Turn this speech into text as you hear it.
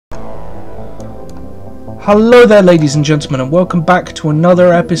Hello there, ladies and gentlemen, and welcome back to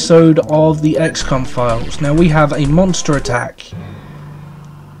another episode of the Xcom files. Now we have a monster attack,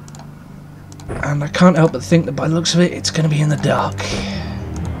 and I can't help but think that by the looks of it, it's going to be in the dark.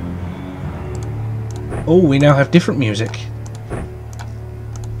 Oh, we now have different music.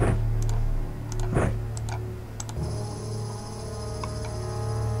 Right.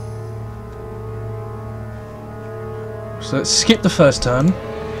 So let's skip the first turn,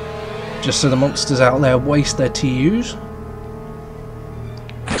 just so the monsters out there waste their TUs.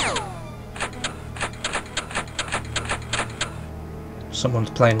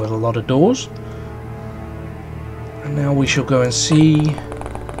 Someone's playing with a lot of doors. And now we shall go and see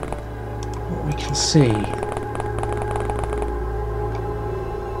what we can see.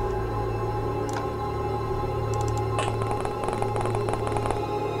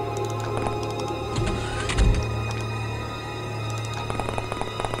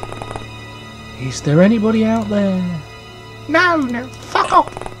 Is there anybody out there? No, fuck off!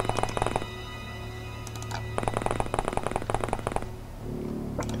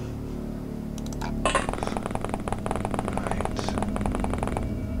 Right.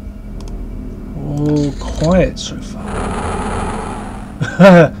 All quiet so far.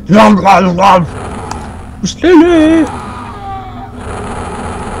 Slowly!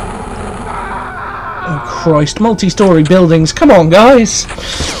 Oh Christ, multi-story buildings, come on guys!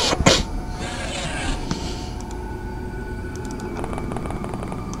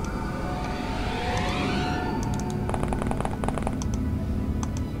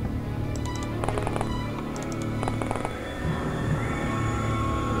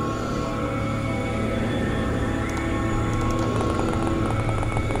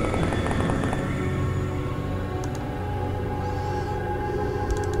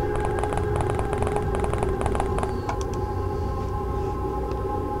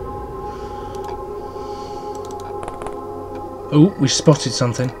 Oh, we spotted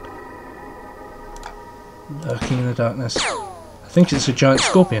something. Lurking in the darkness. I think it's a giant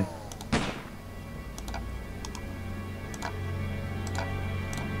scorpion.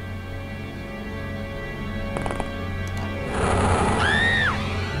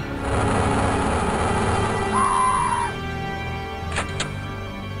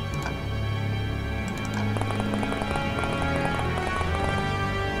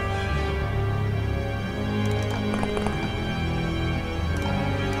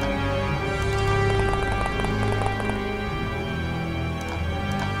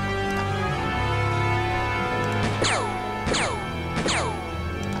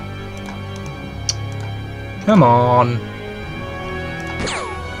 Come on.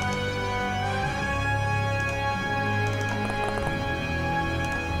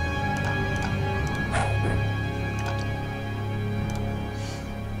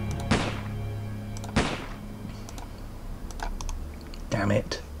 Damn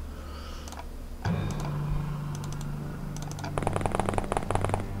it.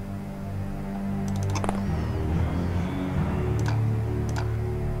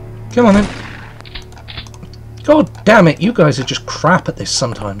 Come on then. God damn it, you guys are just crap at this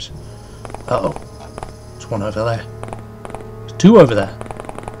sometimes. Uh-oh. There's one over there. There's two over there.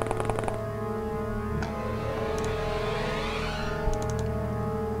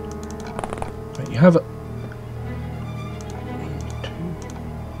 Right, you have a...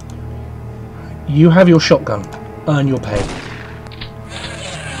 You have your shotgun. Earn your pay.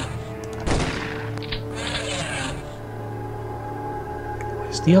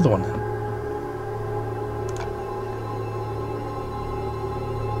 Where's the other one then?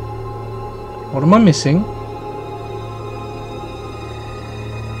 What am I missing?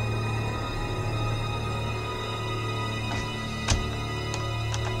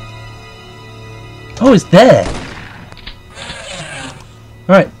 Oh, it's there!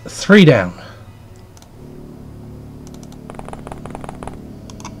 Alright, 3 down.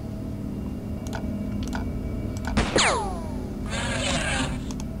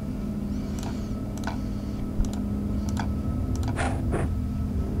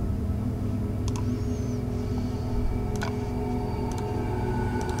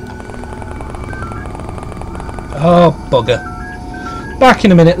 Oh, bugger. Back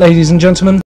in a minute, ladies and gentlemen.